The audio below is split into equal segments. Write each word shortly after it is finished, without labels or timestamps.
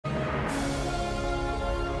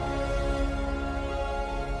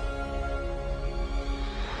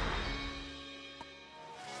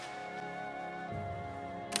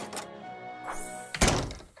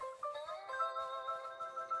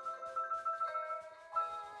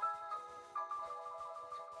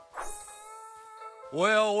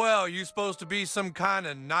Well, well, you supposed to be some kind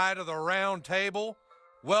of knight of the round table?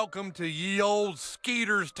 Welcome to ye old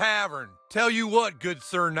Skeeter's Tavern. Tell you what, good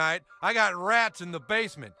Sir Knight, I got rats in the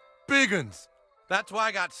basement. Big uns. That's why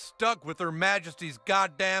I got stuck with Her Majesty's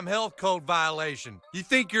goddamn health code violation. You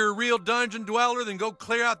think you're a real dungeon dweller? Then go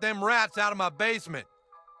clear out them rats out of my basement.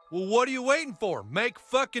 Well, what are you waiting for? Make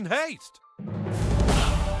fucking haste.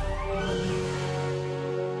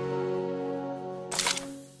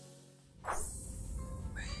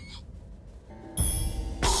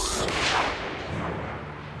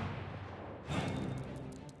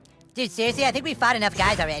 Dude, seriously, I think we fought enough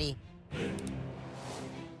guys already.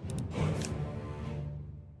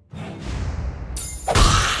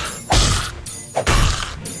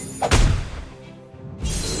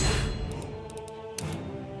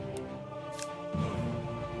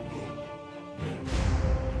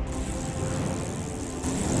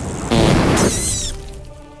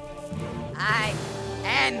 I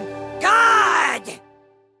am God!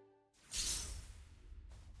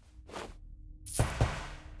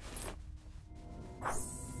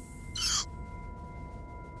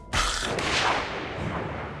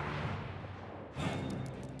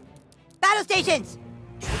 Battle stations!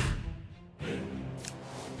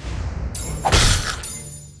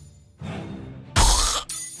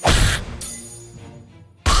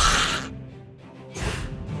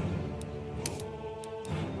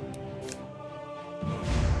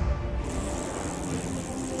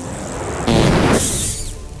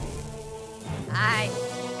 I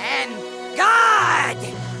am God!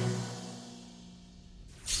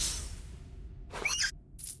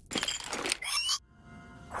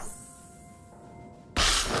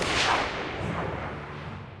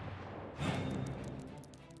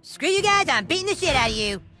 Screw you guys, I'm beating the shit out of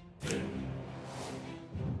you.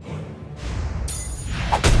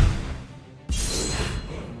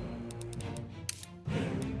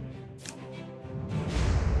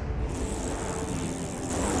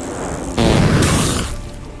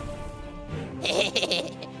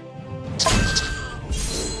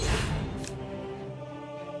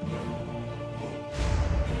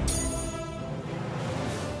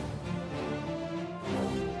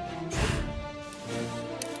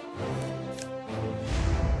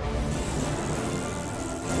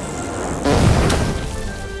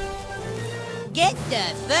 Get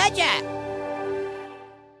the fudge up!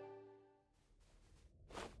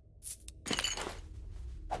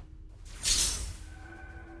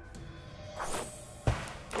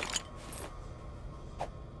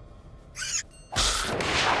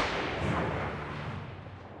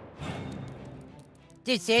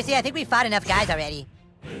 Dude, seriously, I think we fought enough guys already.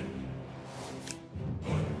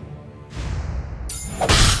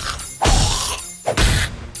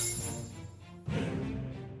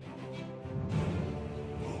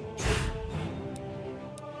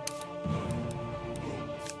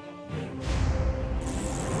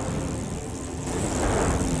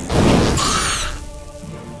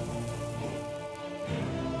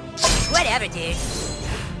 Whatever, dude.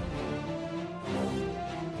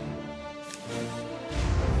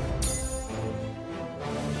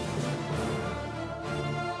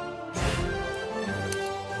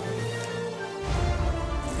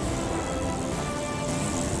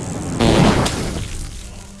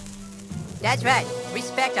 That's right.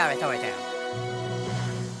 Respect our authority.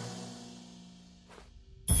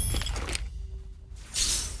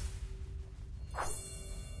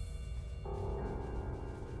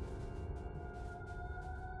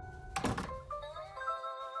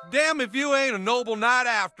 Damn if you ain't a noble knight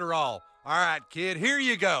after all. All right, kid, here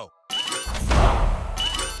you go.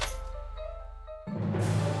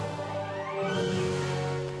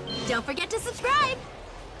 Don't forget to subscribe!